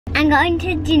I'm going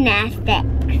to gymnastics.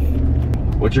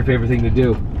 What's your favorite thing to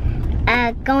do?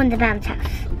 Go in the bounce house.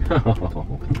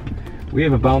 We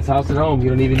have a bounce house at home. You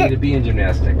don't even need to be in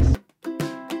gymnastics.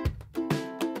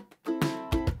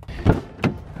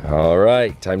 All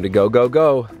right, time to go, go,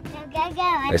 go. Go, go,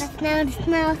 go. In the snow,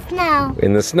 snow, snow.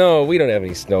 In the snow, we don't have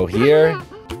any snow here.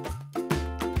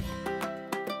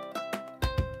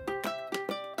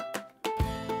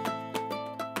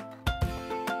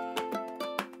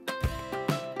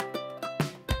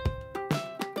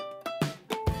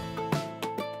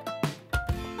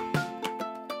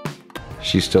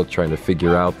 She's still trying to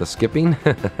figure out the skipping.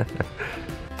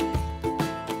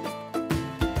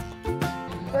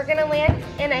 We're gonna land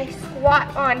in a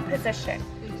squat on position.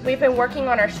 We've been working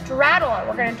on our straddle on.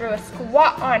 We're gonna do a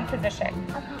squat on position.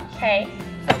 Okay,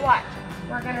 so watch.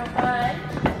 We're gonna run,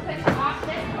 push off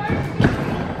this board.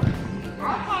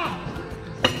 Okay.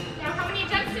 Now how many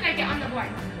jumps did I get on the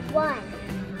board?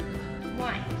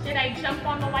 One. Did I jump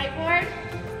on the whiteboard?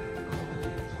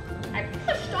 I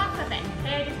pushed off of it,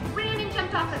 okay? I just ran and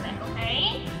jumped off of it,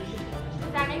 okay?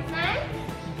 Does that make sense?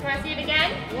 You wanna see it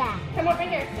again? Yeah. Come over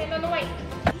here, stand on the white.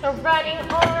 So running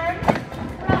arm,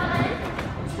 run,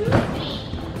 2 feet.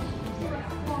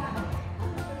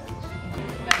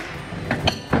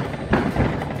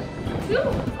 Two.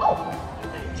 Oh,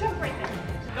 jump right there.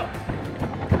 Go.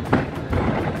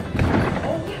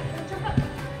 Oh yeah, jump up.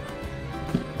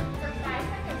 For 5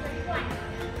 seconds, ready? 1,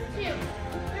 2,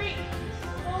 3,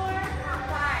 4,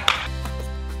 5.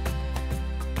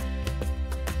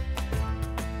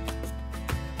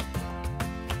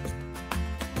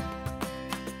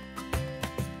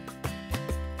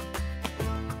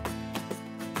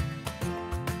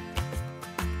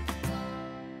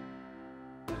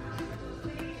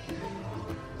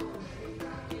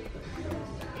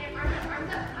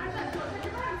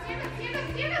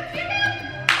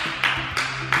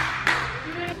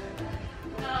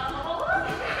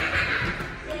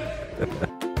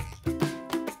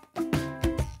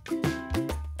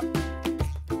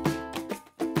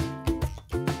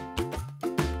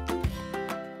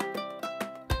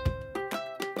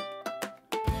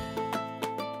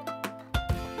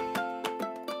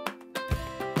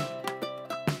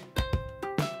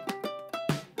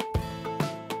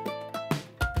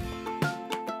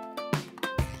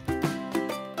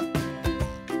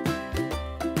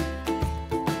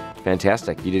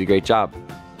 Fantastic, you did a great job.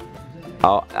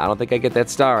 I don't think I get that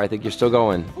star. I think you're still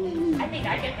going. I think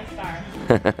I get the star.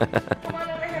 Come on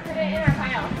over here, put it in our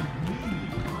pile.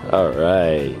 All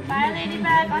right. Bye,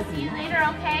 Ladybug. I'll see you later,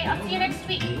 okay? I'll see you next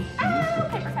week. Oh,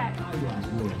 paper cut.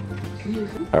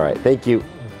 All right, thank you.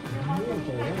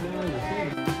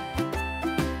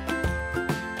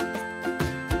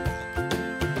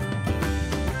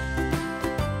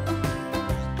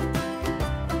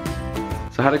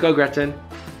 So how'd it go, Gretchen?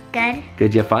 Good.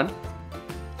 Did you have fun?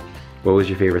 What was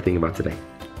your favorite thing about today?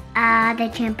 The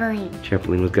trampoline.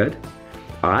 Trampoline was good?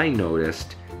 I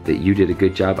noticed that you did a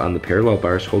good job on the parallel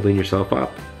bars holding yourself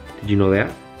up. Did you know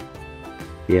that?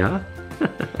 Yeah?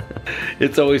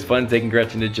 It's always fun taking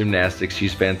Gretchen to gymnastics.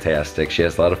 She's fantastic. She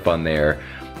has a lot of fun there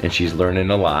and she's learning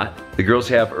a lot. The girls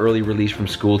have early release from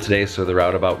school today, so they're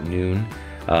out about noon.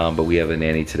 But we have a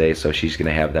nanny today, so she's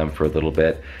gonna have them for a little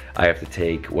bit. I have to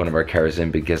take one of our cars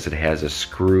in because it has a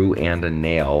screw and a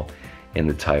nail in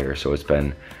the tire, so it's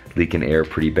been leaking air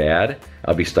pretty bad.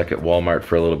 I'll be stuck at Walmart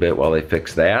for a little bit while they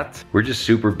fix that. We're just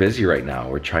super busy right now.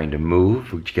 We're trying to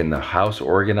move, we're getting the house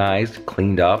organized,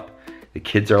 cleaned up. The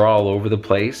kids are all over the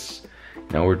place.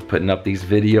 Now we're putting up these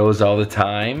videos all the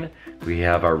time. We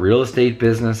have our real estate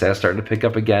business that's starting to pick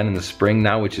up again in the spring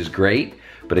now, which is great,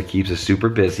 but it keeps us super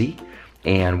busy.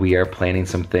 And we are planning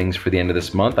some things for the end of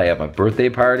this month. I have my birthday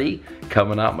party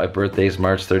coming up. My birthday is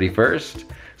March 31st,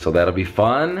 so that'll be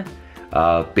fun.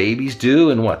 Baby's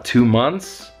due in what, 2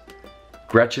 months?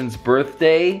 Gretchen's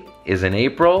birthday is in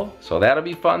April, so that'll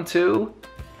be fun too.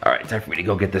 All right, time for me to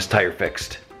go get this tire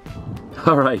fixed.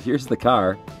 All right, here's the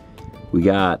car. We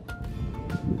got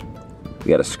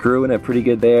a screw in it pretty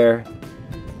good there,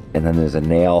 and then there's a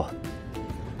nail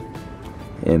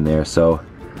in there, so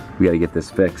we gotta get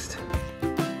this fixed.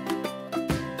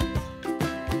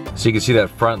 So you can see that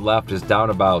front left is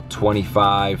down about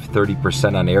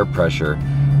 25–30% on air pressure,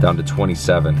 down to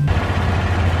 27.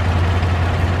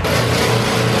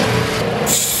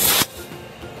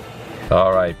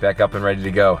 All right, back up and ready to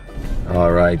go.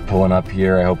 All right, pulling up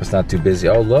here. I hope it's not too busy.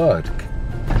 Oh, look,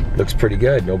 looks pretty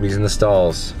good. Nobody's in the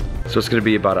stalls. So it's gonna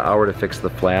be about an hour to fix the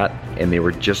flat, and they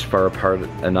were just far apart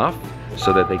enough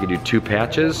so that they could do 2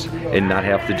 patches and not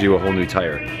have to do a whole new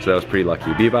tire. So that was pretty lucky.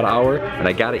 It'd be about an hour, and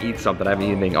I gotta eat something. I haven't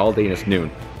eaten anything all day and it's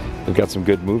noon. We've got some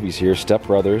good movies here. Step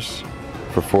Brothers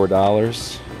for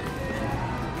 $4.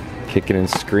 Kicking and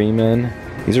Screaming.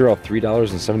 These are all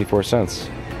 $3.74.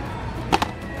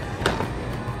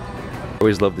 I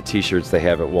always love the t-shirts they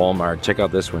have at Walmart. Check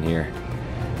out this one here.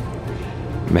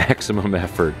 Maximum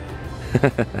Effort.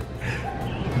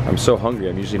 I'm so hungry,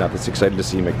 I'm usually not this excited to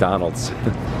see McDonald's.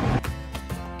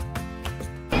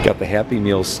 Got the Happy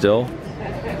Meals still.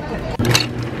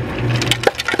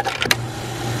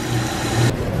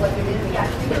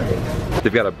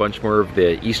 They've got a bunch more of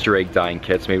the Easter egg dyeing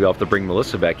kits. Maybe I'll have to bring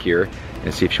Melissa back here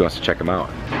and see if she wants to check them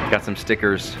out. Got some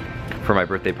stickers for my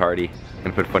birthday party. I'm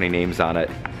gonna put funny names on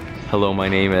it. Hello, my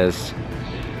name is.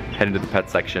 Head into the pet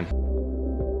section.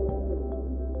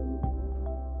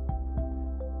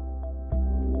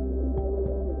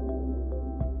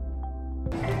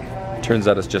 Turns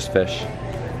out it's just fish.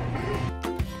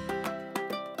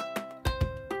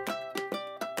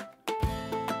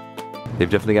 They've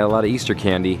definitely got a lot of Easter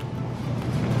candy.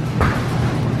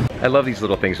 I love these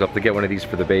little things. We'll have to get one of these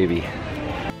for the baby.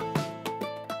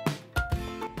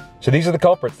 So these are the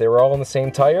culprits. They were all on the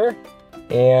same tire,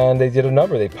 and they did a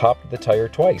number. They popped the tire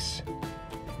twice.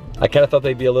 I kind of thought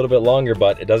they'd be a little bit longer,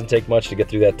 but it doesn't take much to get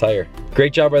through that tire.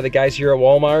 Great job by the guys here at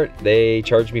Walmart. They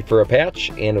charged me for a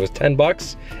patch, and it was 10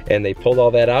 bucks, and they pulled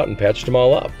all that out and patched them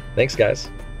all up. Thanks, guys.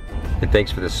 And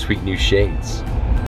thanks for the sweet new shades.